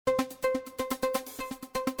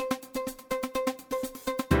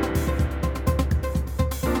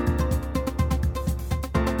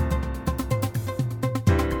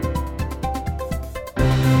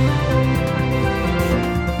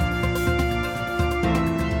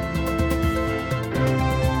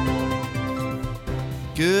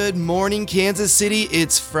Good morning, Kansas City.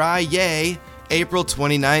 It's Friday, April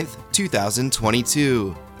 29th,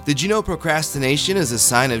 2022. Did you know procrastination is a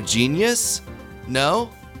sign of genius?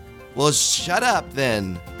 No? Well, shut up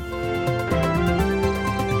then.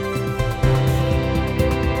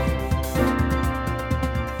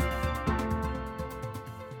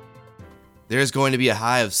 There's going to be a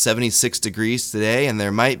high of 76 degrees today, and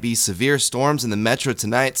there might be severe storms in the metro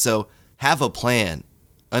tonight, so have a plan.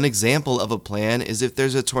 An example of a plan is if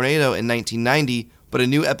there's a tornado in 1990, but a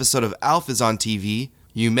new episode of ALF is on TV,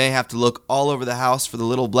 you may have to look all over the house for the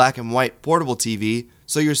little black and white portable TV,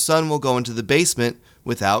 so your son will go into the basement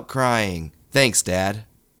without crying. Thanks, Dad.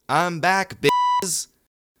 I'm back, bitches,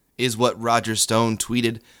 is what Roger Stone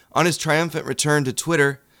tweeted on his triumphant return to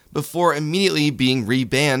Twitter before immediately being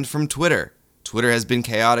rebanned from Twitter. Twitter has been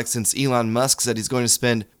chaotic since Elon Musk said he's going to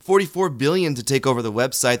spend $44 billion to take over the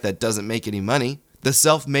website that doesn't make any money. The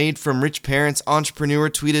self-made from rich parents entrepreneur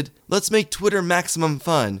tweeted, "Let's make Twitter maximum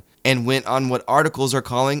fun," and went on what articles are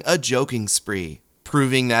calling a joking spree,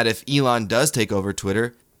 proving that if Elon does take over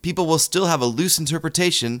Twitter, people will still have a loose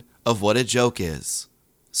interpretation of what a joke is.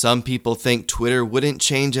 Some people think Twitter wouldn't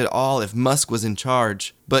change at all if Musk was in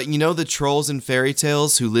charge, but you know the trolls in fairy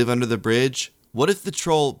tales who live under the bridge? What if the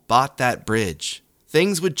troll bought that bridge?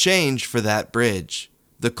 Things would change for that bridge.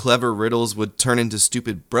 The clever riddles would turn into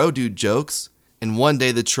stupid bro-dude jokes, and one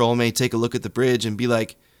day the troll may take a look at the bridge and be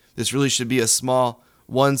like, this really should be a small,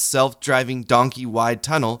 one self-driving donkey-wide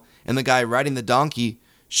tunnel, and the guy riding the donkey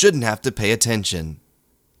shouldn't have to pay attention.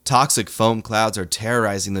 Toxic foam clouds are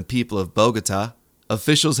terrorizing the people of Bogota.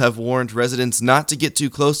 Officials have warned residents not to get too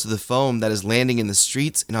close to the foam that is landing in the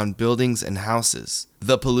streets and on buildings and houses.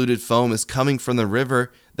 The polluted foam is coming from the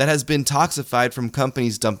river that has been toxified from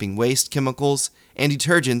companies dumping waste chemicals and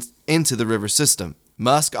detergents into the river system.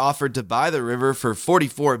 Musk offered to buy the river for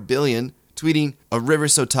 $44 billion, tweeting, "A river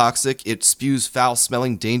so toxic it spews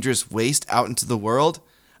foul-smelling, dangerous waste out into the world?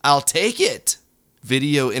 I'll take it!"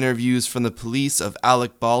 Video interviews from the police of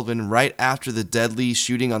Alec Baldwin right after the deadly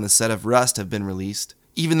shooting on the set of Rust have been released,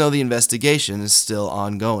 even though the investigation is still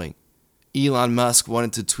ongoing. Elon Musk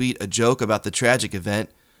wanted to tweet a joke about the tragic event,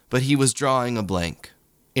 but he was drawing a blank.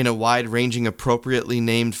 In a wide-ranging, appropriately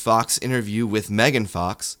named Fox interview with Megan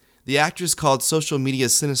Fox, the actress called social media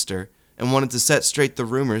sinister and wanted to set straight the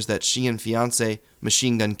rumors that she and fiancé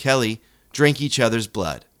Machine Gun Kelly drank each other's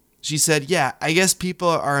blood. She said, "Yeah, I guess people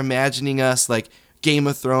are imagining us like Game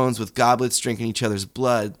of Thrones with goblets drinking each other's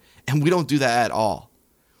blood, and we don't do that at all.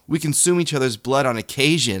 We consume each other's blood on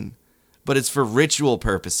occasion, but it's for ritual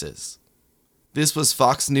purposes." This was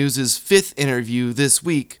Fox News' 5th interview this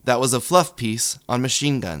week that was a fluff piece on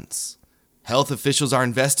machine guns. Health officials are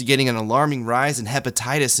investigating an alarming rise in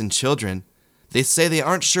hepatitis in children. They say they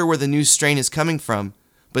aren't sure where the new strain is coming from,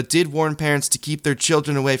 but did warn parents to keep their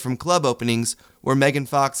children away from club openings where Megan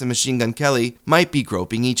Fox and Machine Gun Kelly might be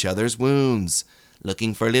groping each other's wounds,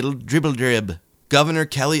 looking for a little dribble-drib. Governor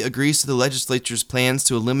Kelly agrees to the legislature's plans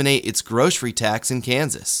to eliminate its grocery tax in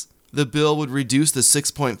Kansas. The bill would reduce the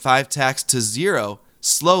 6.5 tax to zero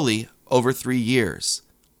slowly over 3 years.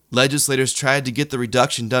 Legislators tried to get the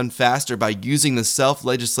reduction done faster by using the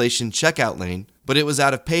self-legislation checkout lane, but it was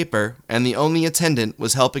out of paper, and the only attendant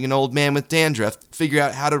was helping an old man with dandruff figure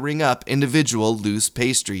out how to ring up individual loose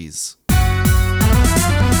pastries.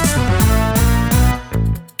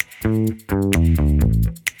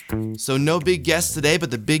 So no big guest today,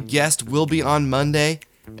 but the big guest will be on Monday,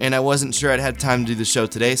 and I wasn't sure I'd had time to do the show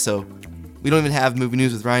today, so we don't even have Movie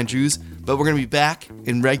News with Ryan Drews, but we're going to be back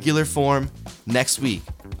in regular form next week.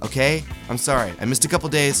 Okay? I'm sorry. I missed a couple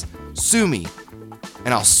days. Sue me.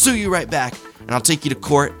 And I'll sue you right back. And I'll take you to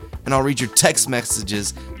court. And I'll read your text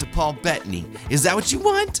messages to Paul Bettany. Is that what you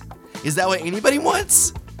want? Is that what anybody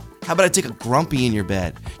wants? How about I take a grumpy in your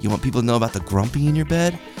bed? You want people to know about the grumpy in your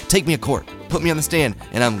bed? Take me to court. Put me on the stand.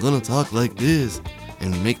 And I'm gonna talk like this.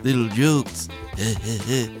 And make little jokes.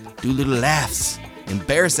 Do little laughs.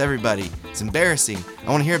 Embarrass everybody. It's embarrassing. I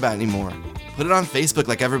don't want to hear about it anymore. Put it on Facebook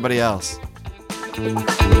like everybody else.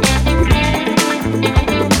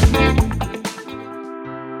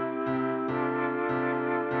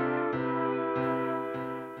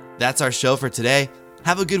 That's our show for today.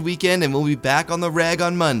 Have a good weekend, and we'll be back on the reg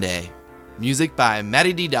on Monday. Music by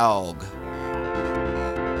Matty D Dog.